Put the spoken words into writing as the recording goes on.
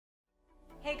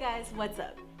Hey guys, what's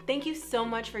up? Thank you so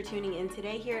much for tuning in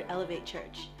today here at Elevate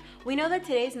Church. We know that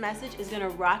today's message is going to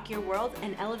rock your world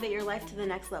and elevate your life to the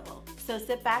next level. So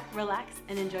sit back, relax,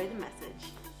 and enjoy the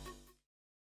message.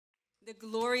 The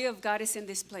glory of God is in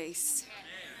this place.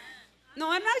 No,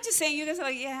 I'm not just saying you guys are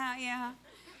like, yeah.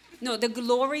 No, the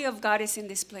glory of God is in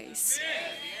this place.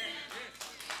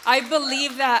 I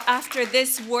believe that after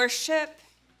this worship,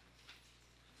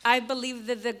 I believe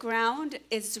that the ground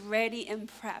is ready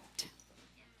and prepped.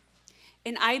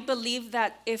 And I believe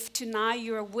that if tonight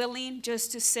you're willing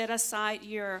just to set aside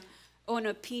your own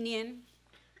opinion,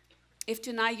 if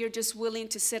tonight you're just willing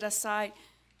to set aside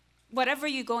whatever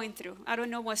you're going through, I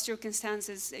don't know what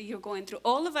circumstances you're going through.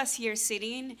 All of us here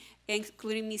sitting,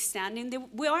 including me standing,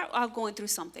 we are all going through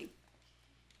something.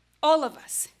 All of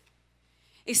us.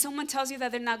 If someone tells you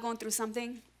that they're not going through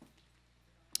something,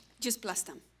 just bless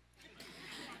them.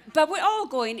 But we're all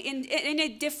going in a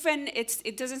different,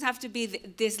 it doesn't have to be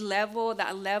this level,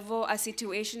 that level. A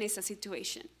situation is a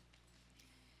situation.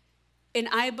 And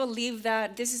I believe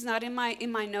that, this is not in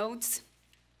my notes,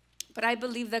 but I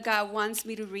believe that God wants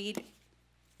me to read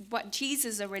what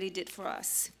Jesus already did for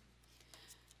us.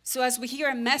 So as we hear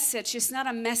a message, it's not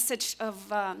a message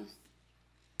of,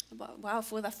 wow,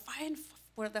 for the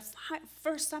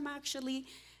first time actually,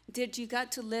 did you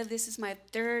got to live, this is my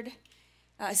third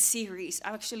series,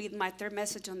 actually my third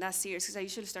message on that series, because I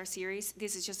usually start series.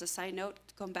 This is just a side note,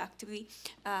 come back to me.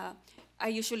 I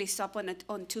usually stop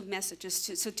on two messages,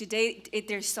 so today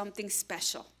there's something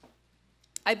special.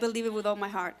 I believe it with all my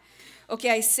heart.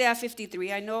 Okay, Isaiah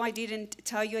 53. I know I didn't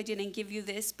tell you, I didn't give you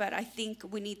this, but I think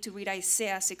we need to read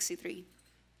Isaiah 63.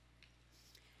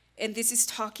 And this is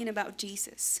talking about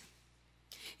Jesus.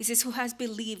 It says, who has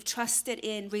believed, trusted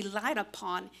in, relied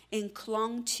upon, and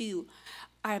clung to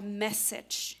our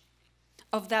message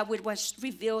of that which was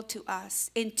revealed to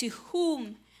us, and to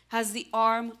whom has the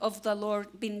arm of the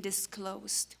Lord been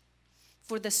disclosed.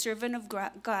 For the servant of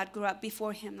God grew up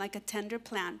before him like a tender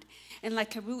plant, and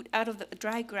like a root out of the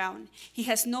dry ground. He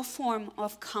has no form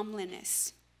of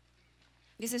comeliness.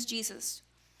 This is Jesus,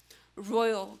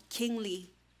 royal, kingly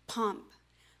pomp,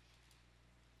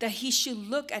 that he should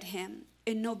look at him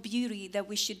and no beauty that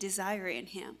we should desire in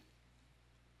him.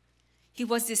 He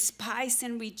was despised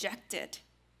and rejected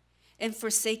and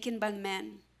forsaken by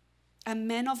men, a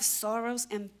man of sorrows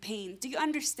and pain. Do you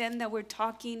understand that we're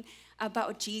talking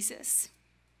about Jesus?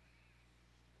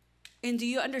 And do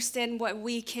you understand what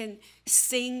we can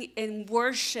sing and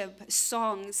worship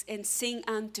songs and sing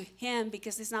unto him?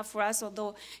 Because it's not for us,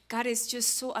 although God is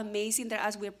just so amazing that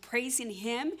as we're praising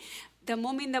him, the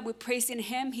moment that we're praising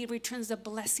him, he returns the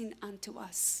blessing unto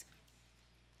us.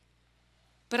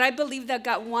 But I believe that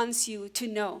God wants you to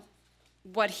know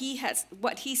what he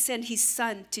sent his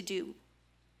son to do.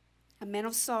 A man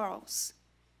of sorrows.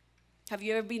 Have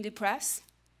you ever been depressed?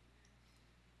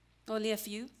 Only a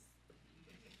few?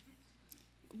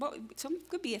 Well, some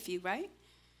could be a few, right?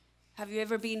 Have you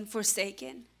ever been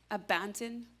forsaken,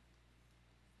 abandoned,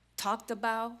 talked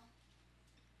about?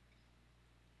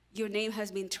 Your name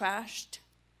has been trashed.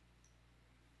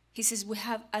 He says,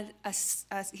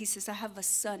 he says, I have a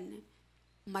son.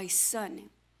 My son,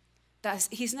 that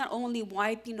he's not only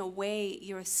wiping away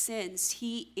your sins,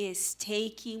 he is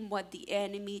taking what the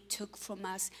enemy took from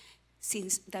us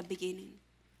since the beginning.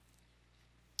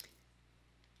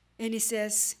 And he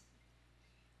says,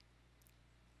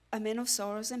 a man of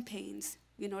sorrows and pains.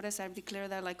 You notice I've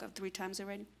declared that like 3 times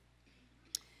already.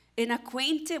 And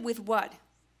acquainted with what?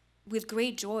 With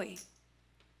great joy.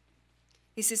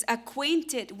 He says,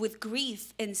 acquainted with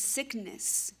grief and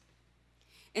sickness.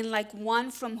 And like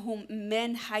one from whom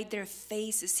men hide their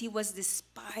faces, he was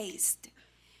despised.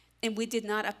 And we did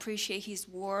not appreciate his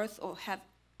worth or have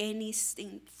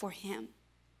anything for him.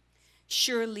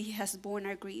 Surely he has borne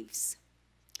our griefs,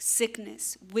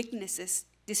 sickness, weaknesses,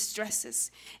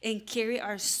 distresses, and carried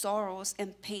our sorrows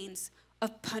and pains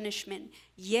of punishment.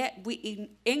 Yet we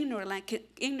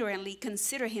ignorantly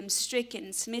consider him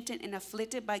stricken, smitten, and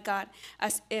afflicted by God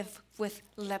as if with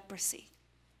leprosy.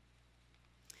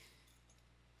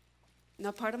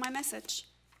 Not part of my message.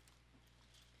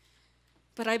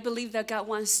 But I believe that God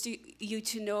wants you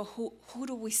to know who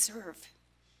do we serve.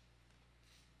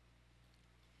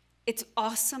 It's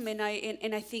awesome, and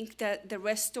I think that the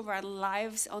rest of our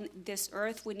lives on this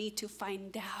earth, we need to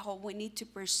find out. We need to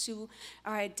pursue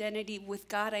our identity with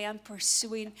God. I am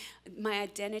pursuing my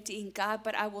identity in God,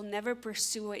 but I will never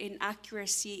pursue it in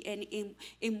accuracy and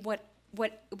in what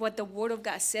the Word of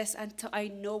God says until I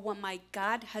know what my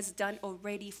God has done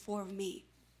already for me.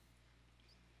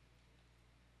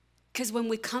 Because when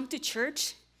we come to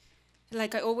church,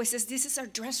 like I always say, this is our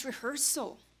dress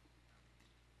rehearsal.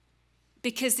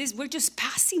 Because we're just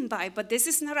passing by, but this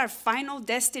is not our final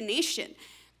destination.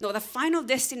 No, the final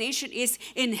destination is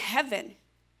in heaven.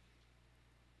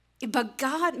 But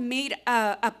God made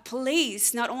a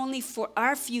place not only for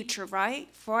our future, right?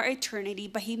 For our eternity,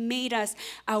 but he made us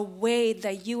a way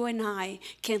that you and I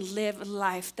can live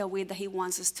life the way that he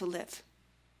wants us to live.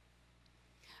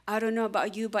 I don't know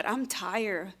about you, but I'm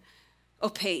tired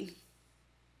of pain.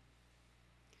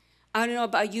 I don't know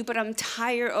about you, but I'm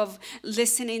tired of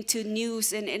listening to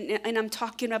news and I'm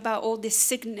talking about all this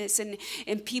sickness and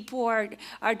people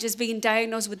are just being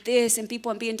diagnosed with this and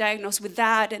people are being diagnosed with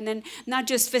that. And then not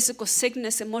just physical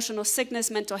sickness, emotional sickness,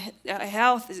 mental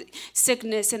health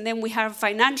sickness. And then we have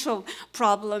financial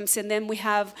problems. And then we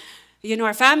have,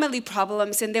 our family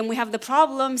problems. And then we have the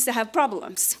problems that have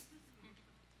problems.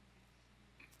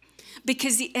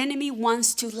 Because the enemy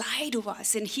wants to lie to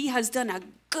us and he has done a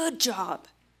good job.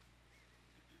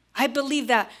 I believe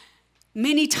that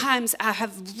many times I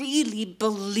have really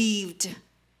believed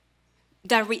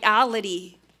the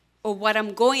reality of what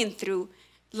I'm going through,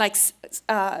 like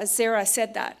Sarah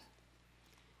said that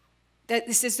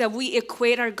this is that we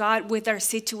equate our God with our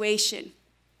situation.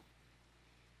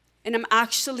 And I'm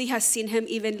actually have seen him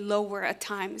even lower at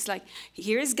times. Like,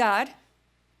 here is God,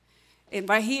 and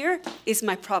right here is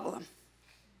my problem.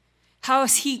 How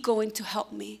is he going to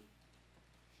help me?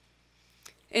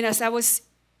 And as I was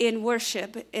in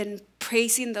worship and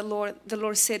praising the Lord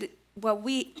said, what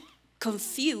we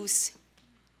confuse,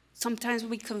 sometimes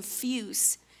we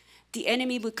confuse. The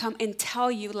enemy will come and tell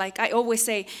you, like I always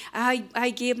say,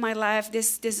 I gave my life,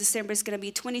 this December is going to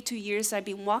be 22 years. I've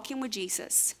been walking with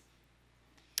Jesus.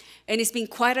 And it's been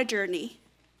quite a journey.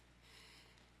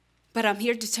 But I'm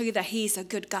here to tell you that he is a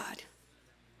good God.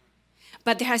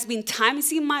 But there has been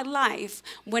times in my life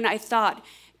when I thought,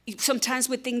 sometimes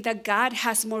we think that God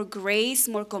has more grace,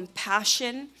 more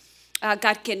compassion.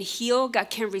 God can heal, God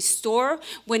can restore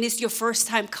when it's your first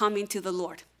time coming to the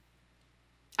Lord.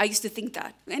 I used to think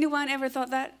that. Anyone ever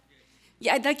thought that?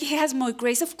 Yeah, like he has more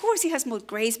grace. Of course he has more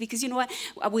grace because you know what?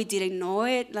 We didn't know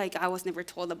it. Like I was never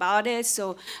told about it.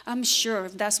 So I'm sure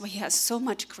that's why he has so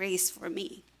much grace for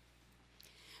me.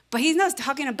 But he's not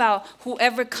talking about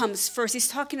whoever comes first. He's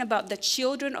talking about the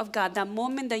children of God. The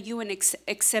moment that you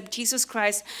accept Jesus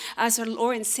Christ as our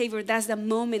Lord and Savior, that's the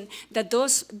moment that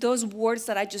those words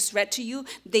that I just read to you,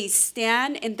 they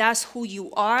stand, and that's who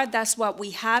you are. That's what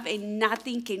we have, and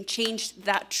nothing can change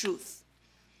that truth.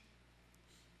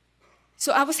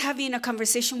 So I was having a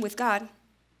conversation with God,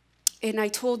 and I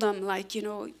told him, like,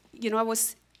 I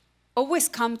was always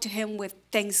come to him with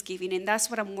thanksgiving, and that's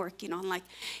what I'm working on. Like,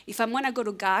 if I'm going to go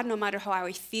to God, no matter how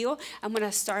I feel, I'm going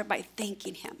to start by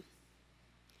thanking him.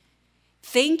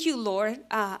 Thank you, Lord,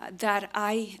 that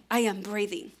I am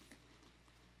breathing.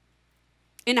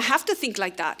 And I have to think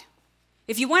like that.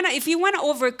 If you want to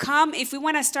overcome, if we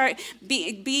want to start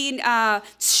being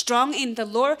strong in the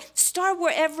Lord, start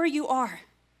wherever you are.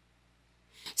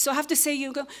 So I have to say,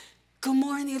 good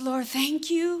morning, Lord. Thank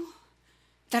you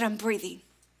that I'm breathing.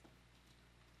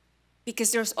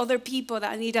 Because there's other people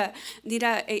that need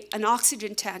an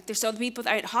oxygen tank. There's other people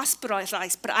that are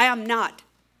hospitalized, but I am not.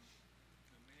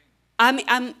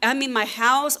 I'm in my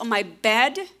house, on my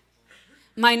bed,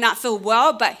 might not feel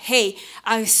well, but hey,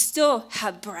 I still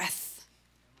have breath.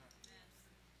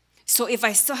 So if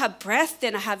I still have breath,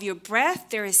 then I have your breath.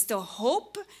 There is still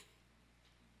hope,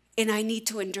 and I need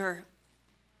to endure.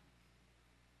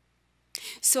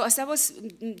 So as I was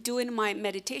doing my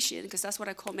meditation, because that's what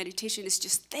I call meditation, is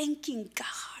just thanking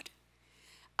God.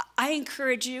 I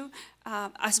encourage you,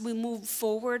 as we move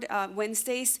forward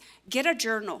Wednesdays, get a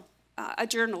journal,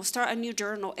 start a new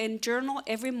journal, and journal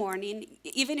every morning,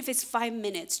 even if it's 5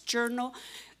 minutes, journal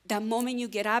the moment you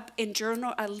get up, and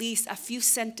journal at least a few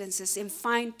sentences and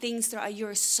find things that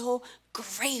you're so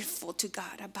grateful to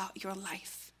God about your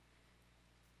life.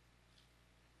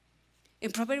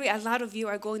 And probably a lot of you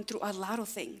are going through a lot of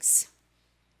things.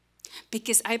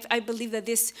 Because I believe that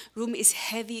this room is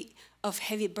heavy of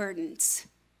heavy burdens.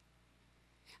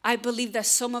 I believe that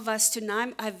some of us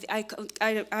tonight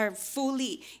are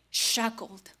fully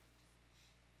shackled.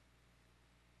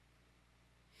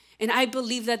 And I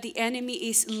believe that the enemy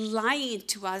is lying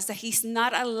to us, that he's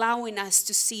not allowing us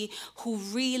to see who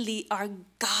really our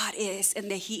God is,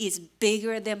 and that he is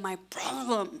bigger than my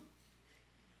problem.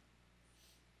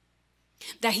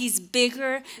 That he's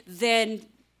bigger than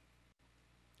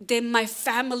my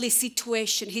family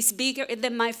situation. He's bigger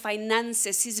than my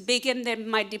finances. He's bigger than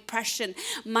my depression,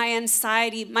 my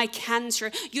anxiety, my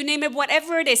cancer. You name it,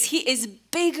 whatever it is, he is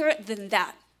bigger than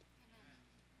that.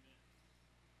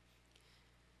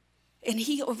 And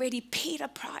he already paid a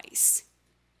price.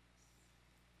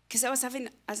 Because I was having,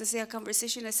 as I say, a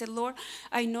conversation. I said, Lord,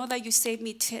 I know that you saved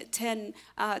me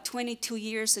 22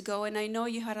 years ago, and I know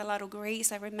you had a lot of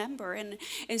grace, I remember. And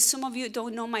some of you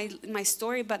don't know my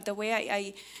story, but the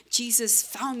way Jesus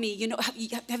found me, you know,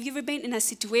 have you ever been in a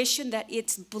situation that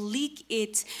it's bleak,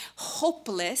 it's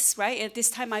hopeless, right? At this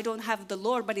time, I don't have the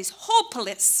Lord, but it's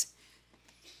hopeless.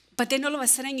 But then all of a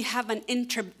sudden, you have an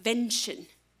intervention.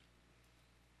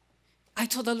 I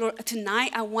told the Lord,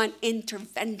 tonight I want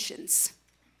interventions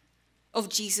of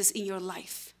Jesus in your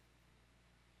life.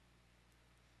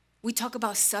 We talk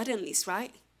about suddenlies,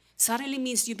 right? Suddenly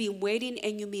means you've been waiting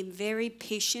and you've been very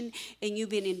patient and you've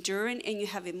been enduring and you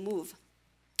haven't moved.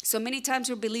 So many times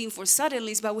we're believing for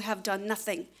suddenlies, but we have done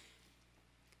nothing.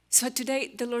 So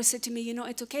today the Lord said to me, you know,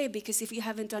 it's okay, because if you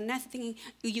haven't done nothing,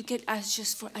 you can ask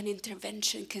just for an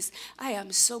intervention, because I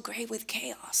am so great with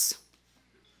chaos.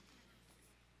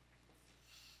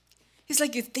 He's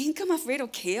like, you think I'm afraid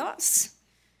of chaos?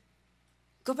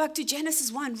 Go back to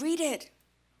Genesis 1, read it.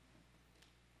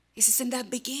 He says in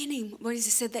that beginning, where he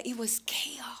said that it was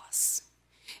chaos.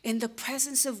 And the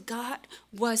presence of God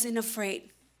wasn't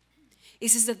afraid. It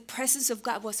says the presence of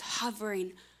God was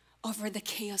hovering over the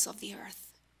chaos of the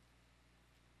earth,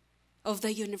 of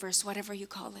the universe, whatever you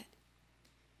call it.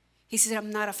 He said,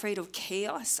 I'm not afraid of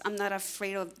chaos. I'm not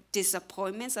afraid of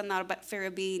disappointments. I'm not afraid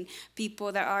of being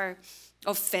people that are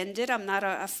offended. I'm not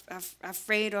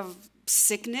afraid of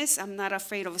sickness. I'm not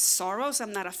afraid of sorrows.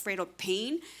 I'm not afraid of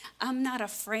pain. I'm not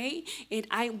afraid, and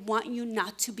I want you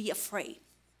not to be afraid.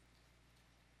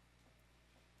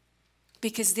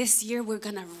 Because this year we're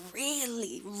going to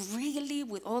really, really,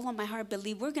 with all of my heart,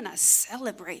 believe we're going to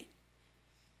celebrate.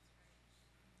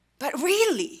 But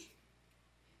really,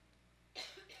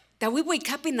 that we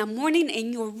wake up in the morning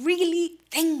and you're really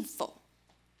thankful.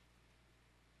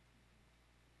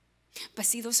 But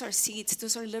see, those are seeds.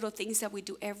 Those are little things that we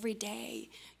do every day.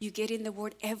 You get in the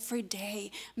Word every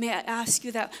day. May I ask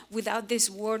you that without this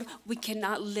Word, we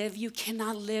cannot live. You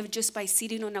cannot live just by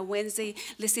sitting on a Wednesday,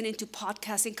 listening to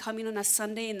podcasts and coming on a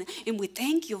Sunday. And we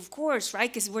thank you, of course,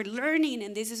 right? Because we're learning,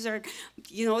 and this is our,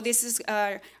 you know, this is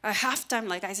our halftime.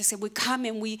 Like I said, we come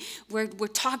and we're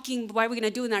talking what we're going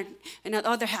to do in our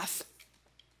other half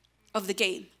of the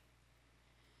game.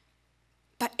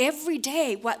 But every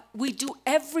day, what we do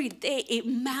every day, it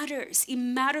matters. It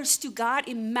matters to God.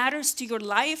 It matters to your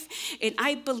life. And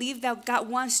I believe that God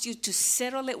wants you to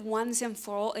settle it once and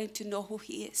for all and to know who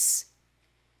He is.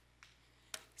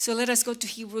 So let us go to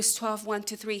Hebrews 12,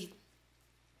 1-3.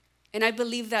 And I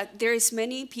believe that there is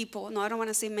many people, no, I don't want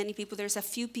to say many people, there's a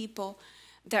few people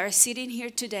that are sitting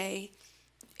here today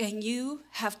and you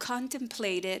have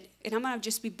contemplated, and I'm going to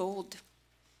just be bold.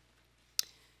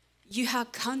 You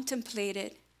have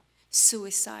contemplated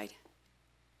suicide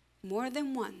more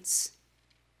than once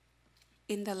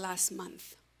in the last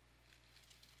month.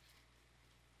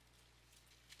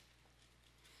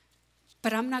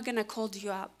 But I'm not going to call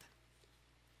you up.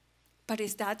 But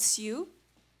if that's you,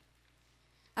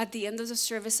 at the end of the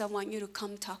service, I want you to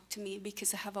come talk to me,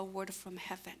 because I have a word from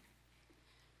heaven.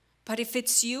 But if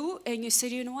it's you and you say,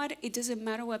 you know what, it doesn't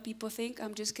matter what people think,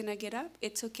 I'm just going to get up,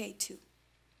 it's okay too.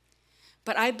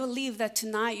 But I believe that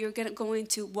tonight you're going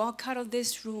to walk out of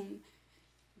this room,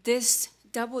 this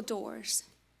double doors,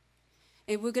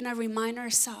 and we're going to remind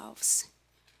ourselves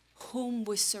whom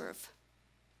we serve.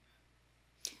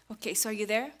 Okay, so are you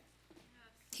there?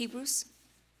 Hebrews?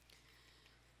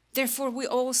 Therefore, we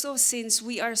also, since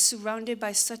we are surrounded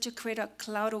by such a great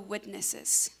cloud of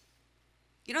witnesses.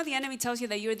 You know, the enemy tells you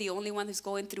that you're the only one who's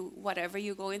going through whatever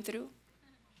you're going through.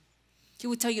 He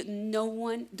will tell you, no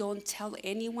one, don't tell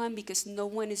anyone, because no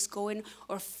one is going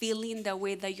or feeling the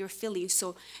way that you're feeling.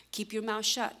 So keep your mouth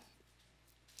shut.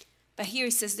 But here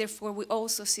it says, therefore, we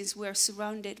also, since we are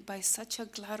surrounded by such a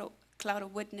cloud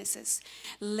of witnesses,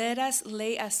 let us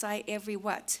lay aside every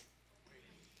what?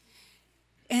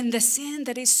 And the sin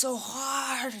that is so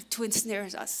hard to ensnare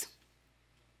us.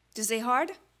 To say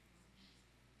hard?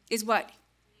 Is what?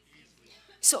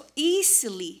 So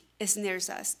easily ensnares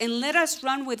us. And let us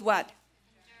run with what?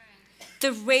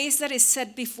 The race that is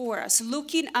set before us,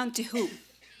 looking unto who?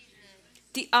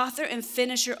 The author and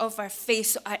finisher of our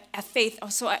faith.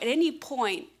 So at any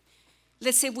point,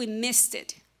 let's say we missed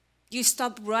it. You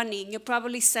stopped running. You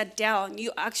probably sat down.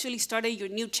 You actually started your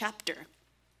new chapter.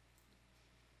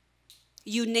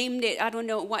 You named it. I don't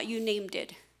know what you named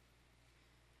it.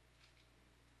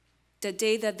 The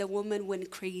day that the woman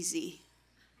went crazy.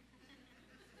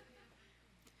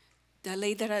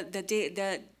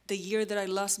 The year that I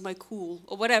lost my cool,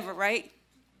 or whatever, right?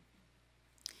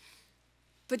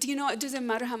 But you know, it doesn't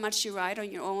matter how much you write on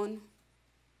your own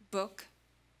book,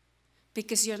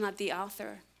 because you're not the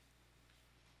author.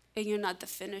 and you're not the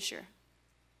finisher.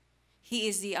 He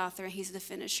is the author and he's the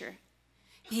finisher.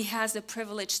 He has the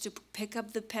privilege to pick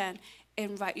up the pen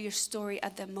and write your story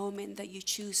at the moment that you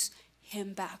choose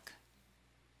him back.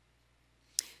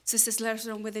 So it says, let us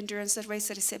run with endurance that race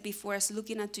that is set before us,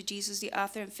 looking unto Jesus, the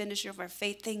author and finisher of our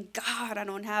faith. Thank God I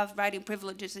don't have writing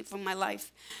privileges for my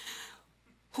life.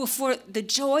 Who for the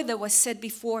joy that was set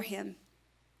before him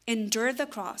endured the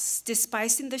cross,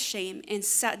 despising the shame, and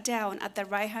sat down at the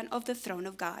right hand of the throne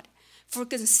of God. For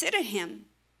consider him.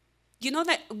 You know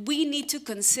that we need to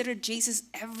consider Jesus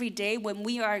every day when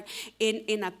we are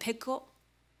in a pickle,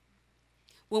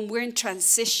 when we're in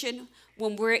transition,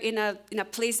 when we're in a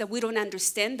place that we don't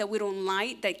understand, that we don't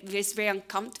like, that is very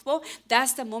uncomfortable.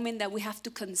 That's the moment that we have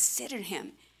to consider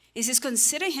him. It says,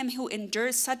 consider him who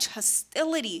endured such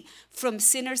hostility from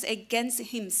sinners against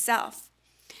himself,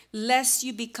 lest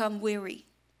you become weary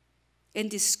and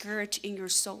discouraged in your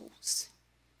souls.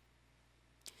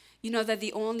 You know that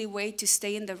the only way to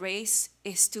stay in the race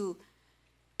is to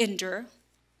endure.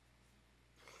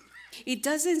 It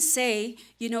doesn't say,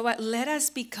 you know what, let us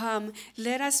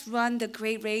run the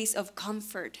great race of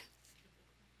comfort.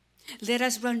 Let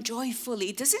us run joyfully.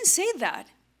 It doesn't say that.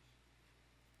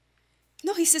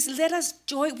 No, he says, let us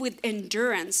joy with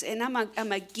endurance. And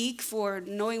I'm a geek for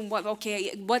knowing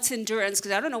what's endurance,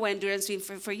 because I don't know what endurance means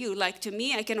for you. Like, to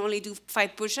me, I can only do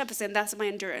 5 push-ups, and that's my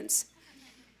endurance.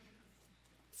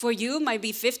 For you, it might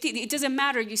be 50. It doesn't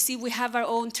matter. You see, we have our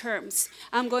own terms.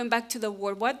 I'm going back to the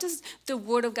word. What does the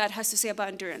word of God has to say about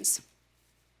endurance?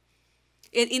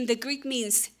 In the Greek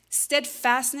means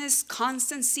steadfastness,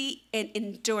 constancy, and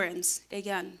endurance.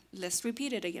 Again, let's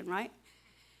repeat it again, right?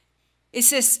 It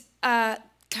says,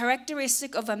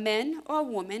 characteristic of a man or a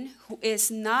woman who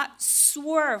is not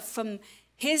swerved from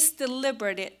his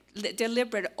deliberate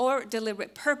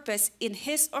purpose in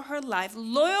his or her life,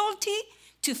 loyalty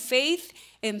to faith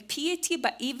and piety,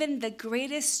 but even the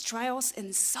greatest trials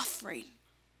and suffering.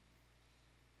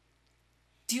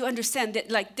 Do you understand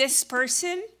that, like, this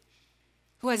person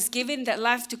who has given that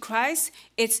life to Christ,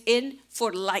 it's in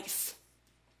for life.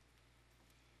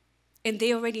 And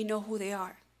they already know who they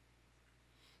are.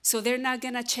 So they're not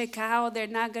going to check out. They're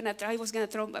not going to, I was going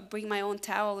to bring my own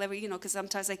towel, because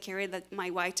sometimes I carry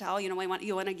my white towel. You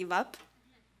want to give up?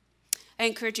 I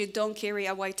encourage you, don't carry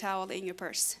a white towel in your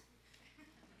purse.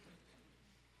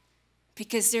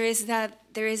 Because there is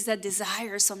that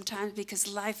desire sometimes, because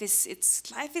life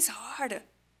is hard.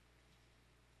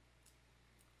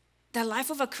 The life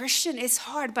of a Christian is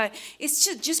hard, but it's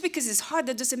just because it's hard,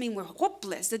 that doesn't mean we're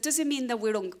hopeless. That doesn't mean that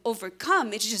we don't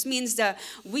overcome. It just means that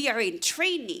we are in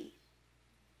training.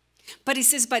 But it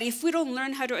says, but if we don't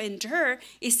learn how to endure,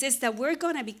 it says that we're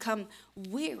going to become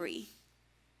weary.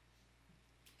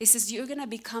 It says you're going to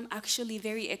become actually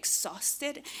very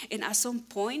exhausted. And at some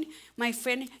point, my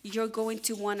friend, you're going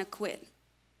to want to quit.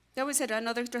 That was it,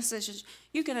 another translation.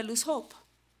 You're going to lose hope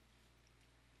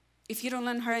if you don't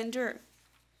learn how to endure.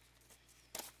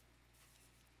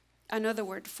 Another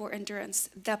word for endurance,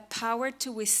 the power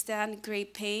to withstand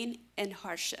great pain and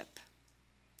hardship.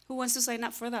 Who wants to sign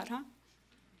up for that, huh?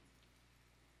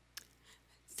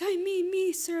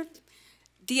 Me, sir.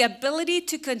 The ability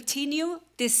to continue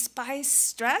despite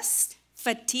stress,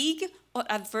 fatigue, or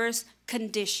adverse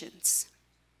conditions.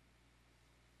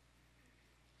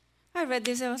 I read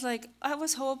this, I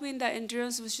was hoping that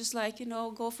endurance was just like,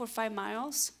 go for 5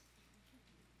 miles,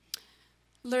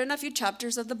 learn a few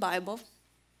chapters of the Bible,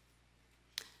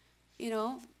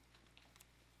 get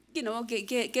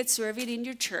served in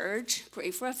your church,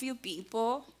 pray for a few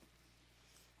people,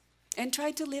 and try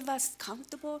to live as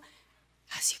comfortable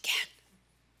as you can.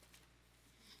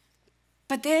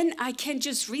 But then I can't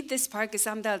just read this part because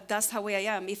that's how I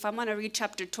am. If I'm going to read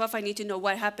chapter 12, I need to know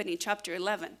what happened in chapter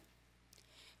 11.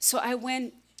 So I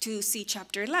went to see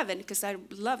chapter 11 because I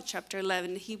love chapter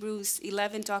 11. Hebrews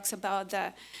 11 talks about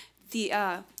I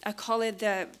call it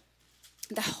the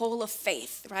whole of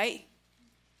faith, right?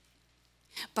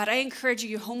 But I encourage you,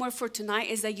 your homework for tonight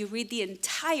is that you read the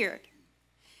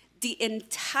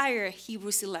entire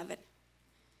Hebrews 11.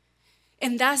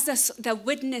 And that's the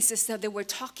witnesses that they were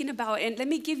talking about. And let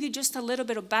me give you just a little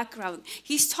bit of background.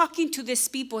 He's talking to these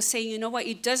people saying, you know what,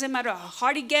 it doesn't matter how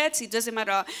hard it gets. It doesn't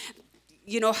matter,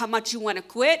 how much you want to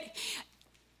quit.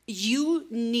 You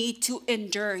need to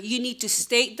endure. You need to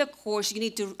stay the course. You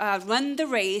need to run the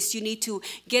race. You need to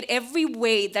get every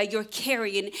weight that you're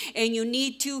carrying. And you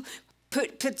need to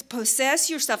possess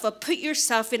yourself or put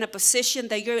yourself in a position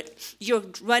that you're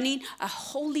running a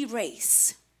holy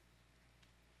race.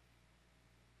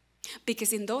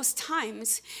 Because in those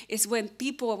times is when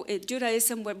people,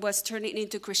 Judaism was turning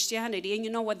into Christianity. And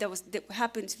you know what that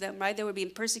happened to them, right? They were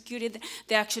being persecuted.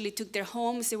 They actually took their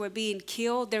homes. They were being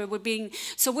killed.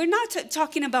 So we're not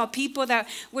talking about people that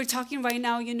we're talking right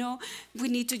now, we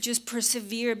need to just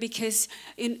persevere because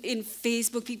in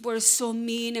Facebook, people are so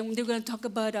mean and they're going to talk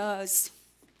about us.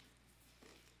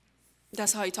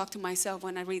 That's how I talk to myself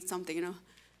when I read something,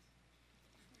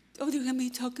 Oh, they're going to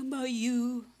be talking about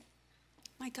you.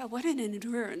 My God, what an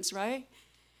endurance, right?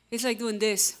 It's like doing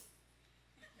this.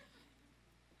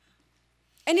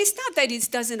 And it's not that it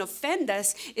doesn't offend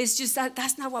us. It's just that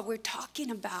that's not what we're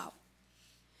talking about.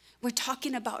 We're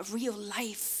talking about real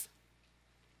life.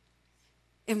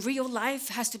 And real life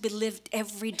has to be lived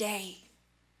every day.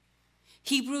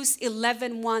 Hebrews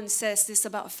 11:1 says this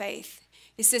about faith.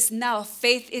 It says, now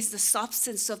faith is the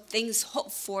substance of things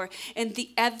hoped for and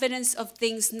the evidence of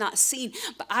things not seen.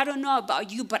 But I don't know about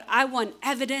you, but I want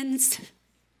evidence.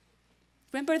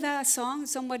 Remember that song?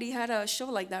 Somebody had a show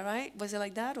like that, right? Was it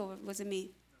like that or was it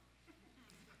me?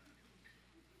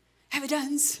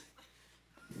 Evidence.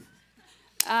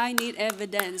 I need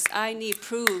evidence. I need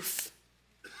proof.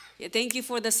 Yeah, thank you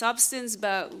for the substance,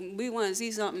 but we want to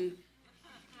see something.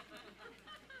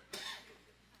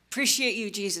 Appreciate you,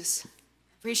 Jesus.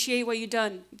 Appreciate what you've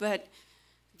done, but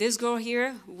this girl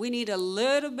here, we need a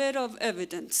little bit of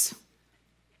evidence.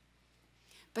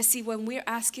 But see, when we're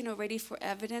asking already for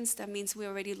evidence, that means we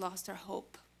already lost our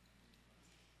hope.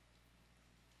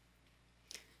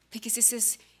 Because it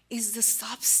says, is the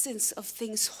substance of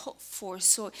things hoped for.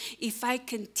 So if I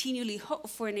continually hope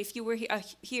for, and if you were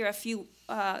here a few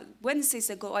Wednesdays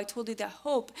ago, I told you that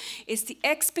hope is the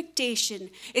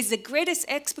expectation, is the greatest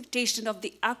expectation of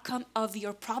the outcome of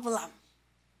your problem.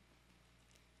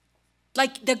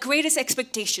 Like the greatest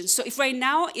expectation. So if right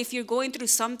now, if you're going through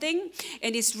something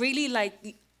and it's really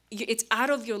like, it's out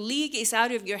of your league, it's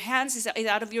out of your hands, it's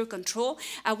out of your control,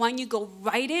 I want you to go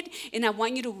write it, and I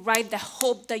want you to write the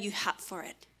hope that you have for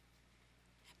it.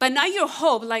 But not your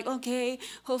hope, like, okay,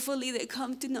 hopefully they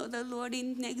come to know the Lord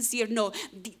in next year. No,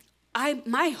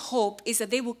 my hope is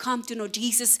that they will come to know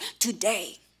Jesus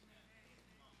today.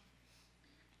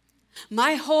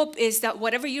 My hope is that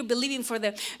whatever you're believing for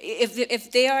them,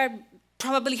 if they are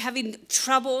probably having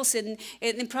troubles and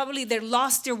probably they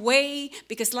lost their way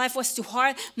because life was too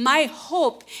hard, my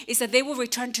hope is that they will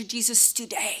return to Jesus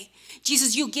today.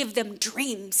 Jesus, you give them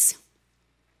dreams.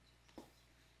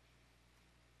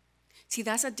 See,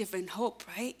 that's a different hope,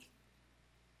 right?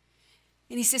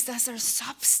 And he says that's our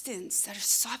substance,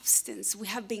 We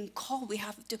have been called, we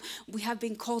have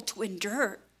been called to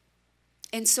endure.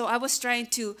 And so I was trying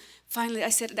to finally, I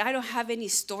said, I don't have any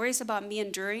stories about me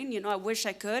enduring. I wish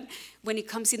I could when it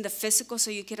comes in the physical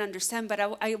so you can understand. But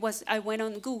I went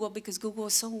on Google because Google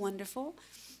is so wonderful.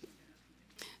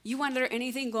 You want to learn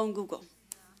anything, go on Google.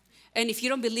 And if you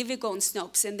don't believe it, go on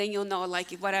Snopes, and then you'll know,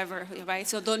 like, whatever, right?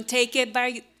 So don't take it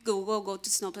by Google, go to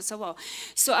Snopes as well.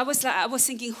 So I was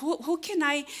thinking, who can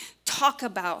I talk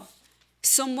about?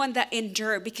 Someone that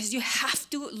endured, because you have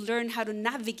to learn how to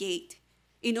navigate.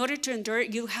 In order to endure,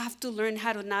 you have to learn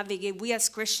how to navigate. We as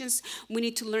Christians, we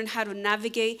need to learn how to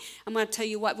navigate. I'm going to tell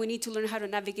you what, we need to learn how to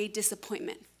navigate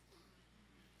disappointment.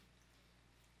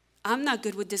 I'm not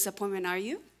good with disappointment, are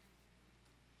you?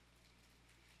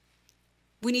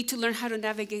 We need to learn how to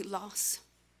navigate loss.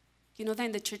 You know that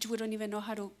in the church we don't even know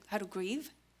how to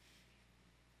grieve?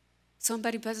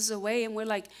 Somebody passes away and we're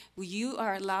like, well, you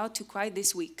are allowed to cry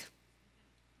this week.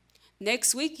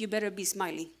 Next week, you better be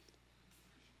smiling.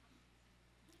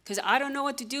 Because I don't know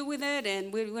what to do with it,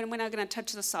 and we're not going to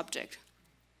touch the subject.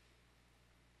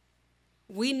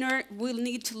 We'll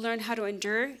need to learn how to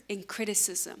endure in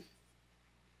criticism.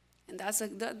 And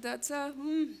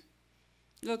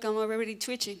look, I'm already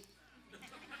twitching.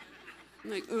 I'm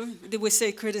like, did we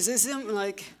say criticism?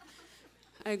 Like,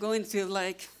 I go into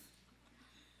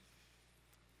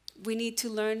we need to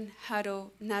learn how to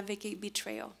navigate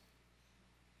betrayal.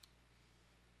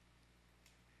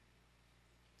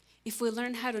 If we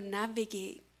learn how to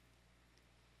navigate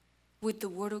with the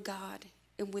Word of God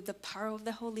and with the power of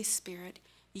the Holy Spirit,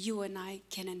 you and I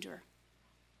can endure.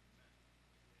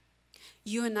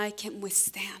 You and I can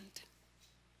withstand.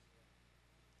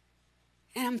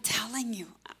 And I'm telling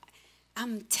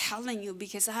you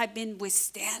because I've been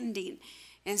withstanding.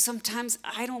 And sometimes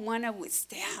I don't want to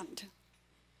withstand.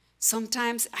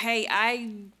 Sometimes,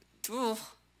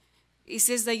 it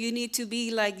says that you need to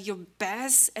be like your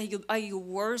best at your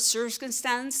worst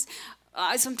circumstance.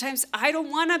 Sometimes I don't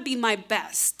want to be my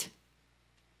best.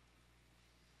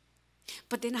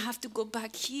 But then I have to go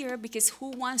back here because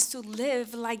who wants to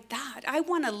live like that? I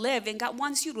want to live, and God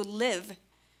wants you to live.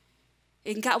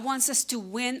 And God wants us to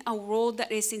win a world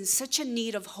that is in such a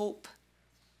need of hope.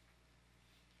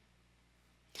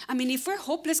 I mean, if we're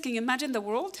hopeless, can you imagine the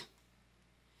world?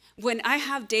 When I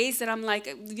have days that I'm like,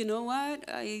 you know what?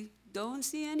 I don't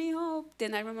see any hope.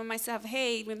 Then I remind myself,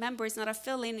 hey, remember, it's not a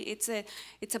feeling. It's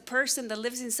a person that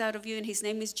lives inside of you, and his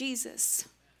name is Jesus.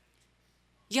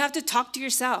 You have to talk to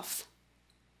yourself.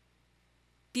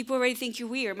 People already think you're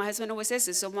weird. My husband always says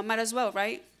this, so I might as well,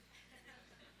 right?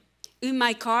 In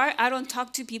my car, I don't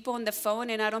talk to people on the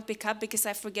phone, and I don't pick up because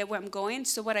I forget where I'm going.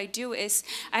 So what I do is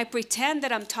I pretend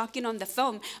that I'm talking on the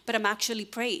phone, but I'm actually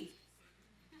praying.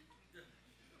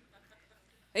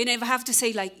 And if I have to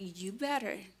say, like, you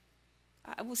better,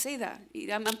 I will say that.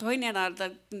 I'm pointing at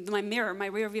my mirror, my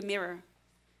rear view mirror.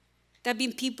 There have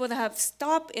been people that have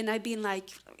stopped, and I've been like,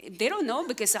 they don't know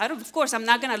because of course, I'm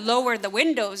not going to lower the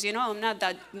windows, I'm not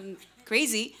that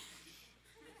crazy.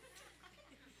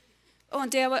 One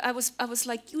day I was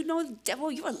like,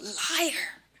 devil, you're a liar.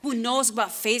 Who knows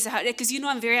about face? Because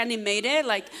I'm very animated.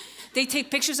 Like, they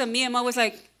take pictures of me, and I'm always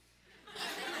like,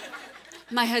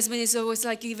 my husband is always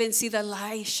like, you even see the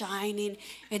light shining,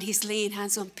 and he's laying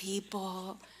hands on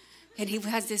people, and he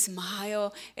has this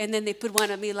smile, and then they put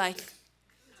one of me like.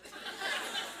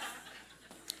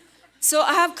 So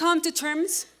I have come to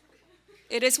terms.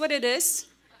 It is what it is.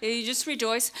 You just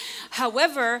rejoice.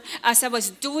 However, as I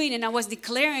was doing and I was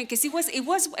declaring, because it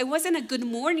wasn't a good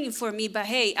morning for me, but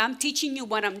hey, I'm teaching you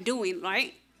what I'm doing,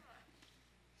 right?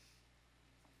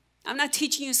 I'm not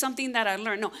teaching you something that I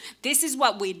learned. No, this is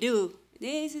what we do.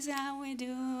 This is how we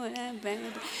do it.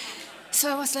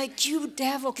 So I was like, you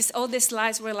devil, because all these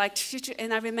lies were like,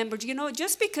 and I remembered,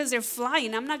 just because they're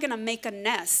flying, I'm not going to make a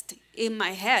nest in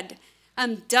my head.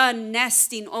 I'm done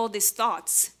nesting all these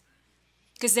thoughts.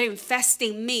 Because they're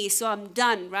infesting me, so I'm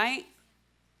done, right?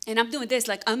 And I'm doing this,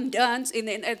 like, I'm done. And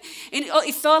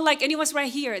it felt like, and it was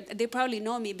right here. They probably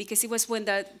know me because it was when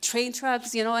the train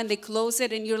tracks, and they close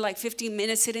it, and you're like 15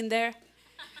 minutes sitting there.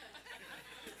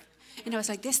 And I was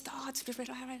like, this thoughts.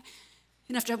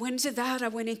 And after I went into that, I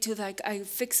went into, like, I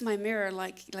fixed my mirror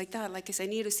like that, like, because I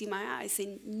need to see my eyes.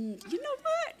 And you know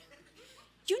what?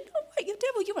 You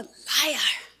devil, you're a liar.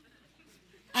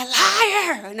 A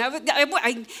liar.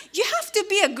 And you have to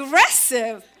be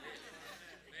aggressive.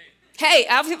 Hey,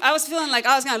 I was feeling like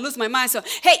I was going to lose my mind. So,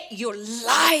 hey, you're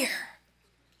liar.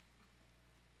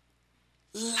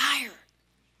 Liar.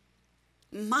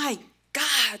 My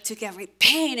God took every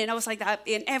pain. And I was like that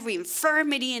in every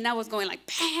infirmity. And I was going like,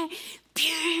 pain,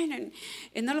 pain.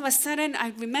 And all of a sudden,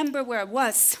 I remember where I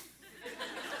was.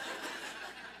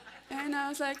 And I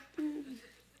was like,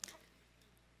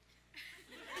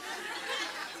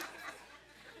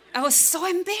 I was so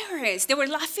embarrassed. They were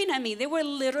laughing at me. They were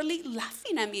literally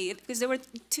laughing at me because they were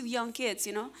two young kids,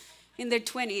 in their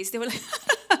 20s. They were like,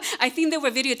 I think they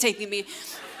were videotaping me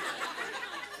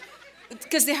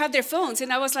because they had their phones.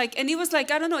 And I was like, and it was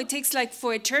like, I don't know, it takes like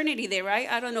for eternity there,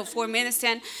 right? I don't know, 4 minutes,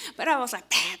 10. But I was like,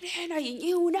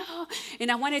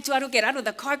 and I wanted to get out of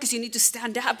the car because you need to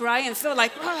stand up, right? And feel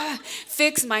like,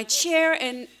 fix my chair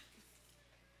and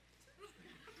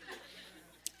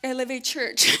Elevate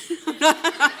Church.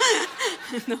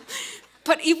 No.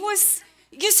 But you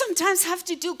sometimes have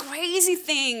to do crazy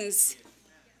things.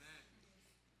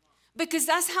 Because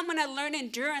that's how I'm going to learn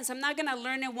endurance. I'm not going to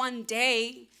learn it one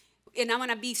day and I'm going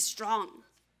to be strong.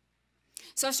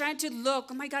 So I was trying to look,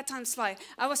 oh my God, time flies.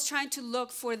 I was trying to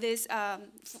look for this,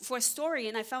 for a story,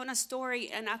 and I found a story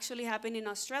and actually happened in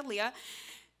Australia.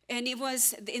 And it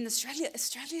was in Australia.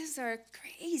 Australians are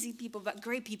crazy people, but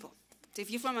great people. So if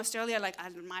you're from Australia, I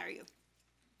admire you.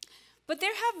 But they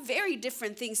have very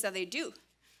different things that they do.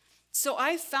 So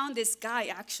I found this guy,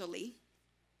 actually.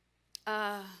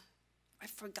 I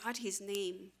forgot his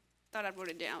name. Thought I wrote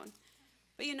it down.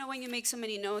 But when you make so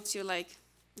many notes, you're like,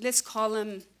 let's call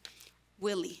him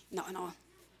Willie. No.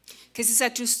 Because it's a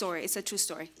true story. It's a true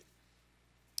story.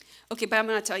 Okay, but I'm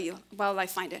going to tell you while I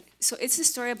find it. So it's a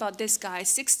story about this guy,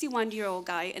 61-year-old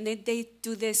guy, and they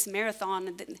do this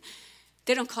marathon.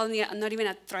 They don't call it not even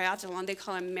a triathlon, they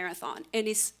call it a marathon. And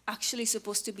it's actually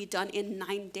supposed to be done in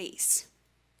 9 days.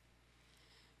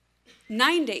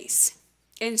 9 days.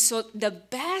 And so the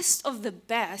best of the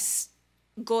best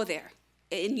go there.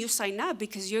 And you sign up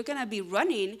because you're going to be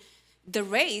running the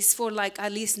race for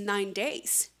at least 9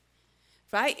 days.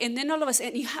 Right? And then all of a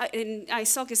sudden, and I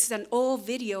saw this is an old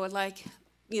video,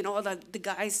 the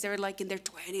guys, they're in their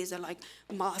 20s,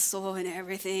 they're muscle and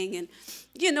everything. And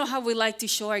you know how we like to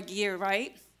show our gear,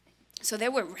 right? So they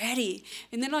were ready.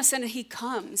 And then all of a sudden he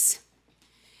comes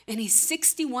and he's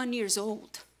 61 years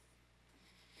old.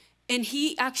 And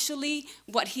he actually,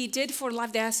 what he did for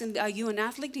life, they asked him, are you an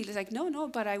athlete? He was like, no,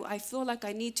 but I feel like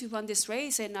I need to run this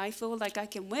race and I feel like I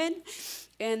can win.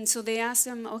 And so they asked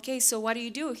him, okay, so what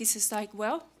do? He says like,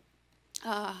 well,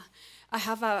 I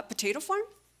have a potato farm.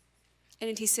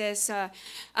 And he says,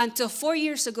 until 4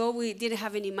 years ago, we didn't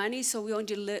have any money, so we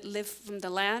only live from the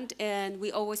land, and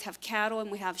we always have cattle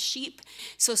and we have sheep.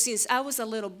 So since I was a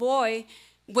little boy,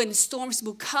 when storms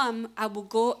would come, I would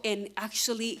go and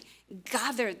actually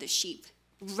gather the sheep,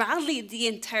 rally the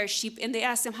entire sheep. And they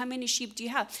asked him, how many sheep do you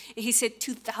have? And he said,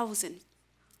 2,000.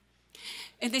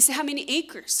 And they said, how many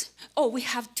acres? Oh, we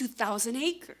have 2,000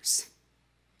 acres.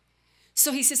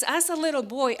 So he says, as a little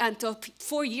boy, until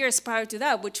 4 years prior to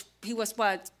that, which he was,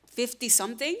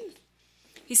 50-something?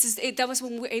 He says, that was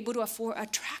when we were able to afford a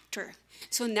tractor.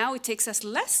 So now it takes us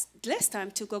less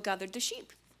time to go gather the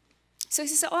sheep. So he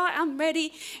says, oh, I'm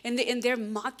ready. And they're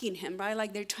mocking him, right?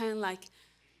 Like they're trying like,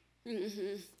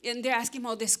 and they're asking him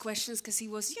all these questions because he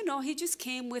was, he just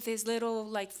came with his little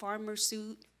like farmer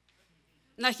suit.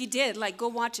 Like he did, like go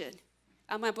watch it.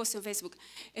 I might post it on Facebook.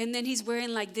 And then he's wearing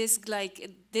like this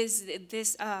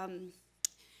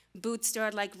boots that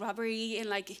are like rubbery, and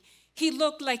like he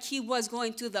looked like he was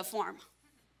going to the farm.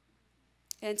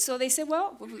 And so they said,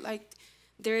 well, like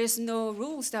there is no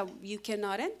rules that you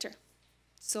cannot enter.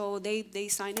 So they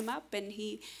signed him up, and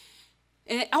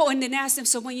and then asked him,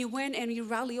 so when you went and you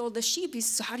rally all the sheep, he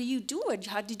says, so how do you do it?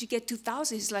 How did you get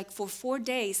 2,000? He's like, for 4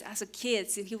 days as a kid,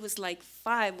 and he was like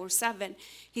 5 or 7,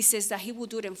 he says that he will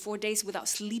do it in 4 days without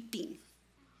sleeping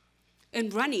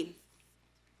and running,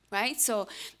 right? So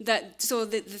the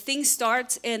thing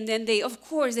starts, and then of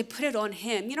course, they put it on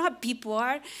him. You know how people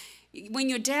are? When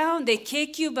you're down, they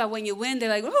kick you, but when you win, they're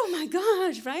like, oh my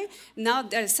gosh, right? Now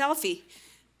they're selfie.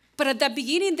 But at the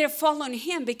beginning, they're following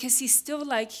him because he's still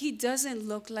like, he doesn't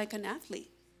look like an athlete.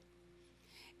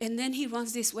 And then he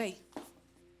runs this way.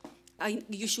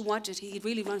 You should watch it. He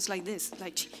really runs like this,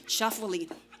 like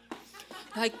shuffling.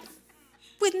 Like,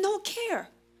 with no care.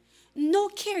 No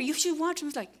care. You should watch him.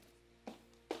 It's like.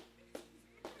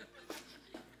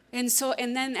 And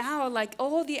then now, like,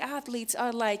 all the athletes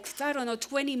are like,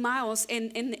 20 miles,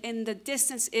 and the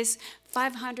distance is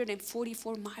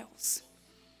 544 miles.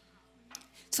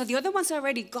 So the other one's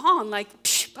already gone, like,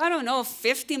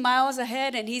 50 miles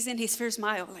ahead, and he's in his first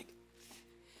mile. Like,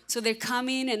 so they're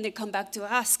coming, and they come back to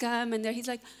ask him, and he's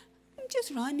like, I'm just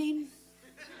running.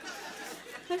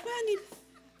 Like, running.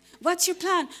 What's your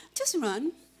plan? Just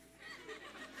run.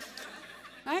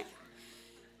 Right?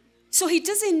 So he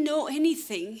doesn't know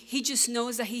anything. He just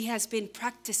knows that he has been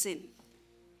practicing.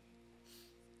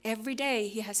 Every day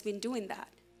he has been doing that.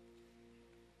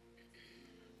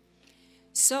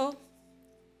 So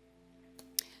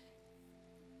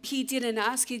he didn't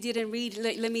ask, he didn't read.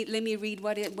 Let me read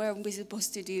what we're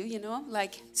supposed to do,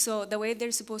 Like, so the way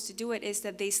they're supposed to do it is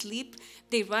that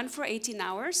they run for 18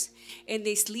 hours, and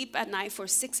they sleep at night for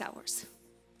 6 hours.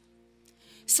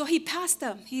 So he passed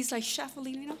them. He's like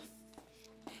shuffling,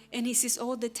 And he sees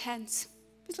all the tents.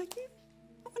 He's like, I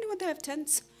wonder what they have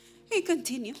tents. He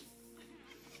continued.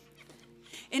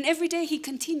 And every day he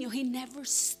continued. He never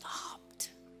stopped.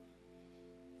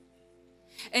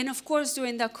 And of course,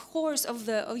 during the course of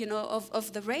the,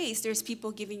 of the race, there's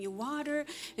people giving you water.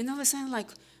 And all of a sudden, like,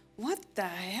 what the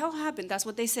hell happened? That's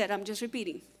what they said. I'm just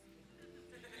repeating.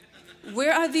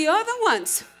 Where are the other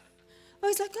ones? I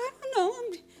was like, I don't know.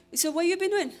 So what you been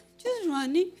doing? Just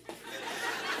running.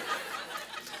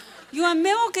 You want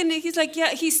milk? And he's like,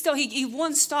 yeah, he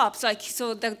won't stop. It's like,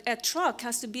 so a truck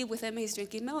has to be with him. He's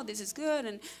drinking milk. This is good.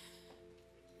 And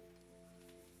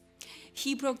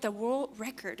he broke the world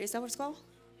record. Is that what it's called?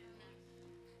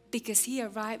 Because he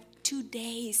arrived 2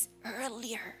 days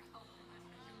earlier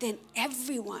than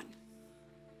everyone.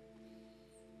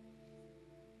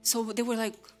 So they were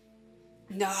like,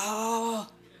 no.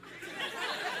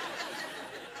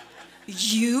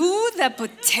 You, the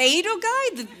potato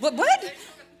guy? What?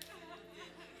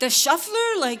 The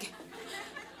shuffler, like.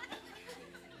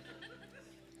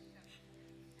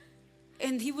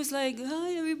 And he was like,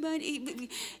 hi, everybody.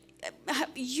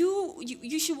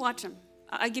 You should watch him.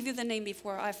 I'll give you the name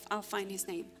before I'll find his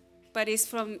name. But he's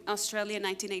from Australia,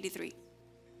 1983.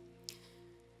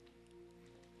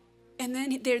 And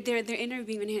then they're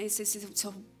interviewing him. He says,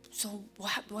 so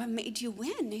what made you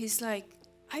win? He's like,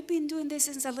 I've been doing this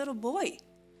since a little boy.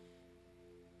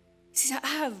 He says, I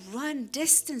have run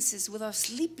distances without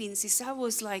sleeping since I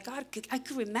was like, I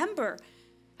could remember.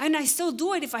 And I still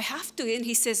do it if I have to. And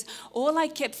he says, all I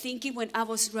kept thinking when I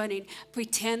was running,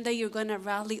 pretend that you're going to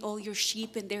rally all your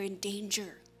sheep and they're in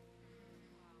danger.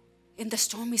 And the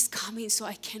storm is coming, so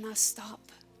I cannot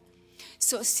stop.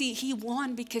 So see, he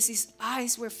won because his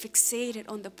eyes were fixated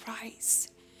on the prize.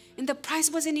 And the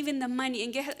prize wasn't even the money.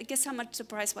 And guess how much the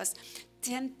prize was?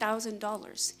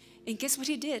 $10,000. And guess what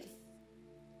he did?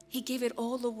 He gave it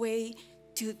all away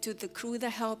to the crew that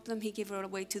helped them. He gave it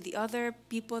away to the other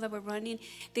people that were running.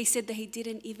 They said that he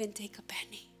didn't even take a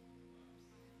penny.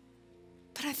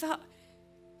 But I thought,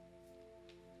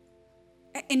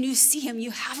 and you see him,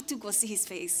 you have to go see his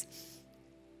face.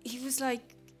 He was like,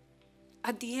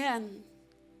 at the end,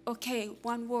 okay,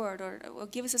 one word or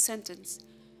give us a sentence.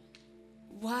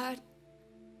 What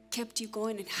kept you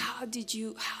going, and how did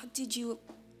you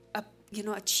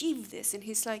achieve this? And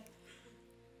he's like,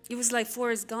 it was like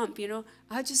Forrest Gump,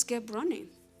 I just kept running.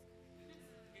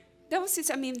 That was it.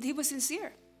 I mean, he was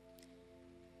sincere.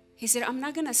 He said, I'm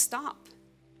not going to stop.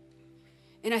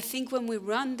 And I think when we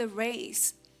run the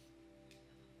race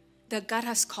that God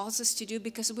has called us to do,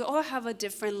 because we all have a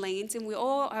different lanes and we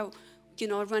all are,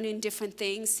 running different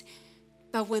things.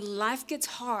 But when life gets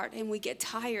hard and we get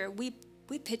tired, we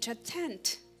pitch a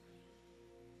tent.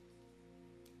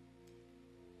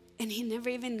 And he never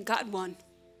even got one.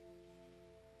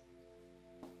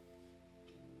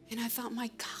 And I thought,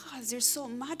 my God, there's so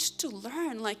much to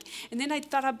learn. And then I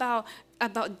thought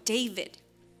about David.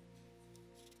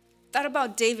 Thought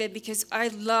about David because I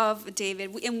love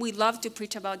David, and we love to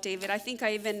preach about David. I think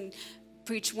I even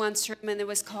preached one sermon that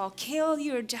was called "Kill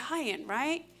Your Giant,"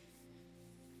 right?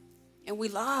 And we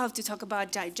love to talk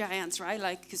about giants,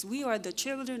 right? Because we are the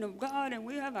children of God and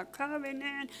we have a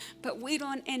covenant, but we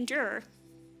don't endure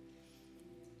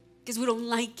because we don't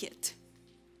like it,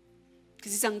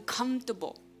 because it's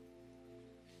uncomfortable,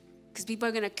 because people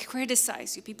are going to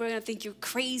criticize you. People are going to think you're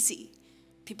crazy.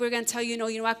 People are going to tell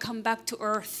you, I come back to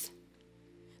earth.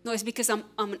 No, it's because I'm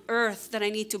on earth that I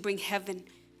need to bring heaven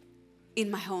in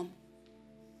my home.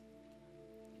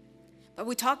 But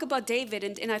we talk about David,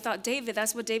 and I thought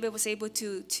that's what David was able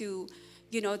to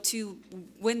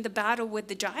win the battle with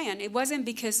the giant. It wasn't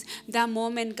because that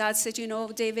moment God said,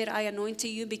 David, I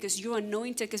anointed you because you're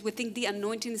anointed, because we think the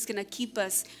anointing is going to keep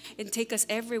us and take us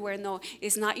everywhere. No,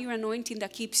 it's not your anointing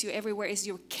that keeps you everywhere. It's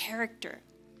your character.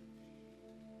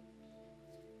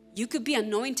 You could be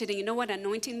anointed, and you know what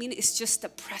anointing means? It's just the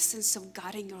presence of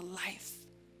God in your life.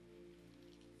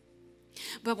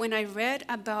 But when I read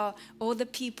about all the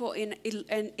people in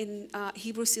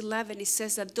Hebrews 11, it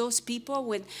says that those people,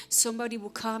 when somebody will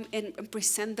come and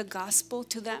present the gospel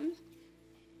to them,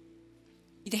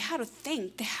 they had to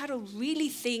think. They had to really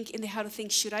think, and they had to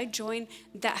think, should I join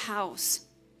that house?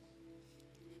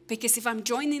 Because if I'm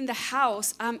joining the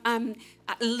house, I'm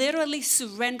literally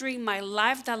surrendering my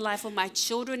life, the life of my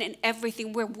children, and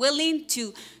everything. We're willing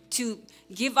to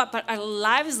give up our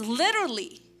lives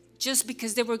literally just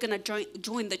because they were going to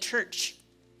join the church.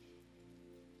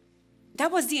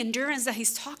 That was the endurance that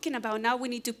he's talking about. Now we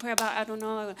need to pray about, I don't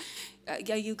know,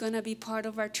 are you going to be part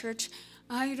of our church?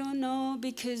 I don't know,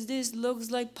 because this looks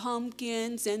like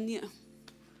pumpkins and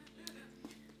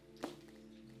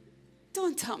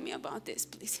Don't tell me about this,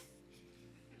 please.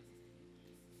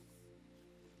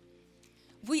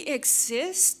 We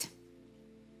exist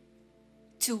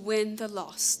to win the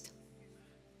lost.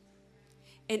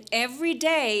 And every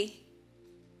day,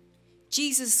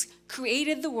 Jesus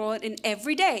created the world, and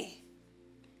every day.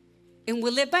 And we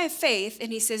live by faith,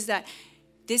 and he says that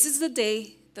this is the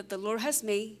day that the Lord has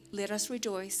made. Let us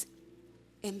rejoice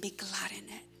and be glad in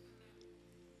it.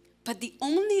 But the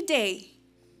only day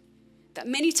that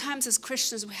many times as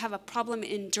Christians we have a problem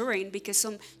enduring because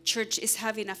some church is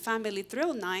having a family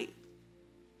thrill night,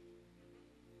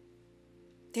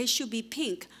 they should be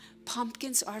pink.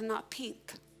 Pumpkins are not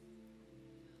pink.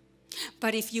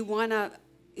 But if you wanna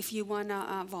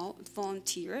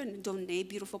volunteer and donate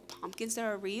beautiful pumpkins that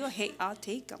are real, hey, I'll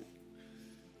take them.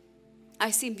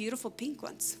 I've seen beautiful pink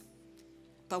ones,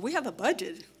 but we have a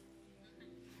budget.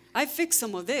 I fixed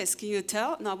some of this. Can you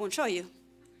tell? No, I won't show you.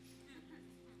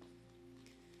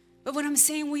 But what I'm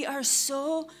saying, we are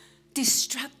so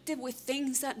distracted with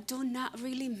things that do not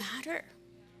really matter.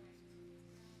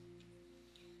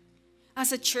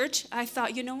 As a church, I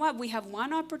thought, you know what? We have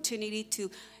one opportunity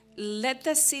to let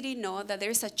the city know that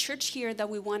there's a church here that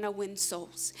we want to win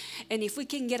souls. And if we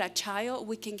can get a child,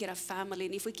 we can get a family.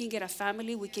 And if we can get a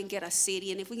family, we can get a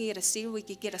city. And if we can get a city, we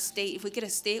can get a state. If we get a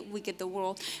state, we get the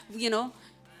world. You know?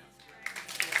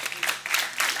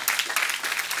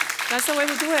 That's the way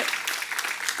we do it.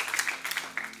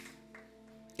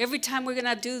 Every time we're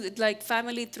going to do like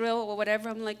family thrill or whatever,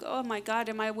 I'm like, oh my God,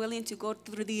 am I willing to go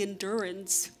through the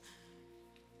endurance?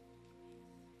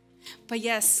 But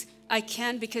yes, I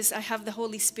can because I have the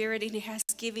Holy Spirit and He has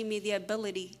given me the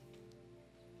ability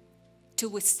to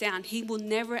withstand. He will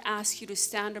never ask you to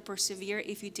stand or persevere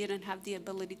if you didn't have the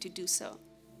ability to do so.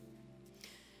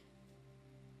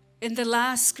 In the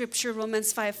last scripture,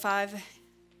 Romans 5:5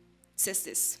 says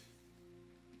this.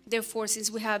 Therefore,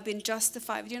 since we have been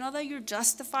justified, do you know that you're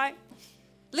justified?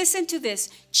 Listen to this.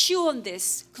 Chew on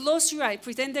this. Close your eye.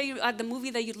 Pretend that you're at the movie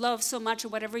that you love so much or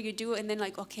whatever you do. And then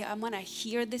like, okay, I'm going to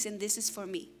hear this and this is for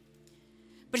me.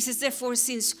 But it says, therefore,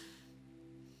 since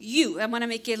I'm going to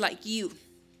make it like you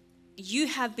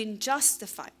have been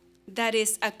justified. That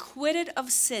is, acquitted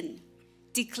of sin.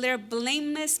 Declared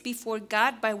blameless before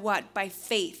God by what? By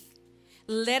faith.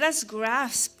 Let us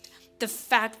grasp the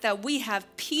fact that we have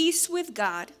peace with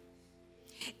God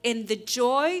in the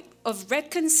joy of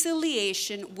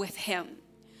reconciliation with him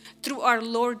through our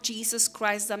Lord Jesus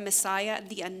Christ, the Messiah,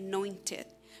 the anointed.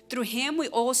 Through him, we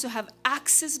also have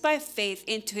access by faith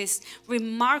into his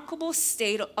remarkable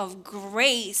state of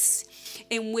grace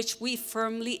in which we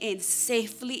firmly and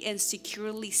safely and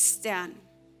securely stand.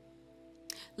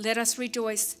 Let us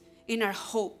rejoice in our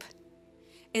hope,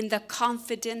 in the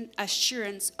confident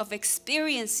assurance of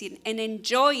experiencing and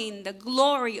enjoying the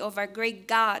glory of our great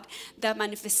God, the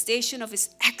manifestation of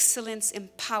his excellence and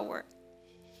power.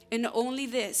 And not only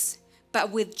this, but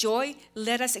with joy,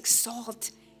 let us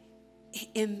exalt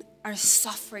in our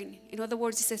suffering. In other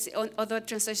words, it says, other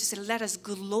translations say, let us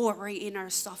glory in our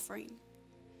suffering.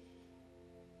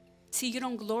 See, you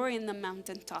don't glory in the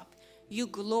mountaintop. You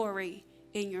glory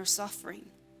in your suffering.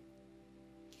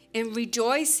 And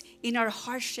rejoice in our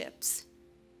hardships,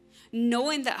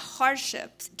 knowing that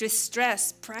hardship,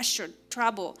 distress, pressure,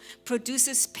 trouble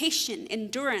produces patience,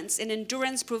 endurance, and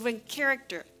endurance proven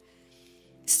character.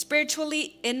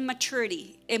 Spiritually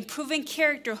immaturity, improving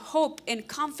character, hope, and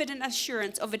confident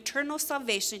assurance of eternal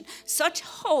salvation. Such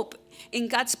hope in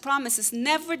God's promises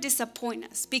never disappoint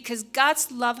us because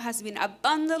God's love has been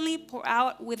abundantly poured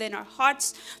out within our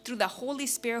hearts through the Holy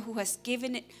Spirit who has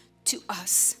given it to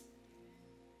us.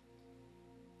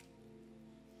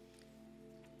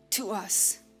 To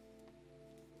us.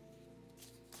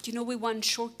 You know, we want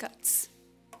shortcuts.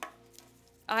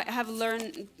 I have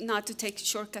learned not to take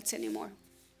shortcuts anymore.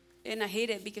 And I hate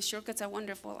it because shortcuts are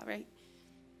wonderful, right?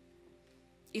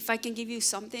 If I can give you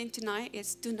something tonight,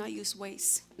 it's do not use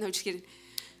Waze. No, just kidding.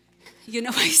 You know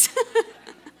Waze.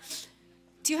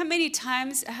 Do you know how many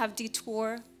times I have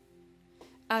detour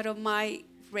out of my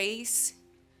race?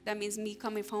 That means me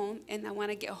coming home and I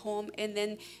want to get home. And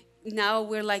then now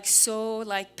we're like so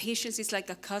like patience is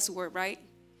like a cuss word, right?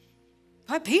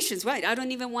 Why patience, right? I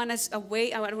don't even want to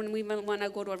wait. I don't even want to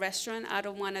go to a restaurant. I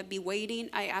don't want to be waiting.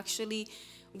 I actually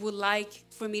would like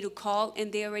for me to call and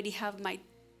they already have my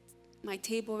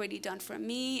table already done for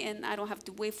me and I don't have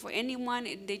to wait for anyone.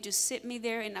 And they just sit me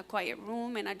there in a quiet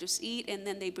room and I just eat and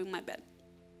then they bring my bed.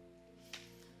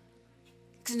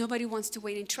 Because nobody wants to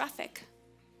wait in traffic.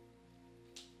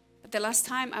 But the last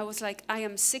time I was like, I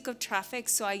am sick of traffic,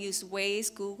 so I use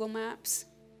Waze, Google Maps.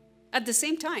 At the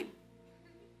same time,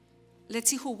 let's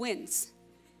see who wins.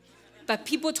 But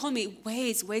people told me,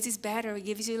 Waze is better. It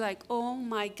gives you like, oh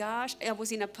my gosh, I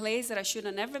was in a place that I should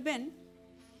have never been.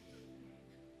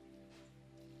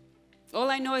 All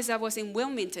I know is I was in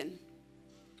Wilmington,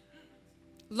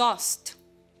 lost.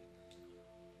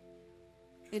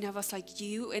 And I was like,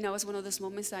 and I was one of those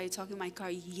moments that I talk in my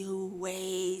car, you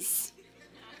Waze.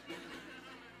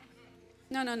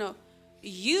 No.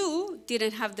 You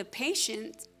didn't have the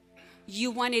patience.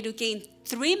 You wanted to gain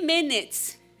 3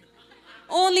 minutes.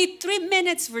 Only 3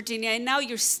 minutes, Virginia, and now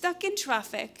you're stuck in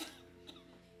traffic.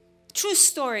 True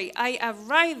story. I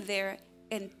arrived there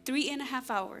in 3.5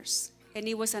 hours, and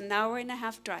it was an 1.5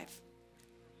 hour drive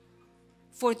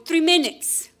for 3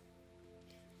 minutes.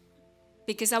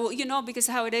 Because because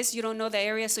how it is, you don't know the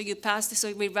area, so you passed,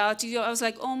 so we reroute you. I was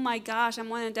like, oh my gosh, I'm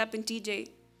going to end up in TJ.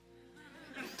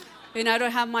 And I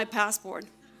don't have my passport.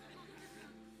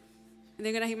 And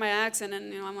they're going to hear my accent,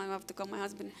 and I'm going to have to call my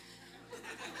husband.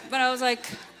 But I was like,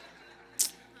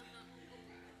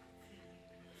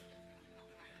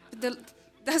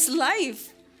 that's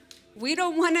life. We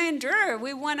don't want to endure.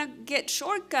 We want to get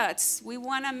shortcuts. We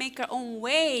want to make our own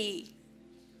way.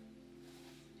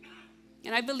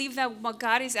 And I believe that what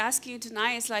God is asking you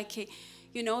tonight is like,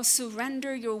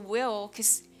 surrender your will,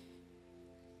 because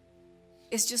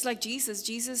it's just like Jesus.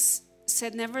 Jesus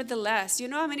said, nevertheless. You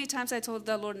know how many times I told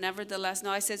the Lord, nevertheless?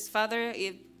 No, I said, Father,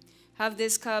 if have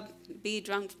this cup be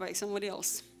drunk by somebody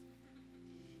else.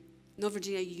 No,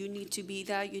 Virginia, you need to be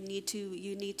that. You need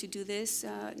to do this.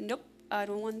 Nope, I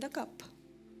don't want the cup.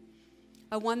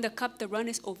 I want the cup. The run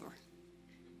is over.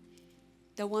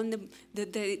 The one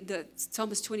the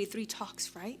Psalms 23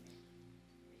 talks, right?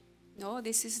 No,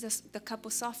 this is the cup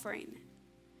of suffering.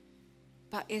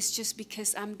 but it's just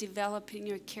because I'm developing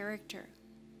your character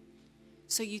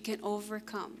so you can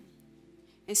overcome.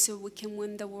 And so we can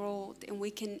win the world, and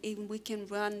we can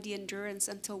run the endurance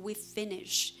until we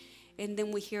finish. And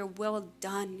then we hear, well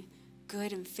done,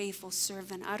 good and faithful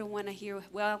servant. I don't want to hear,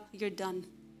 well, you're done.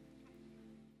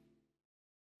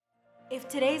 If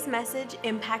today's message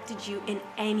impacted you in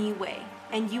any way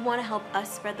and you want to help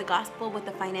us spread the gospel with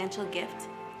a financial gift,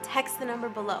 text the number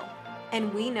below.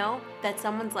 And we know that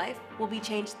someone's life will be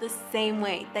changed the same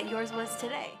way that yours was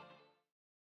today.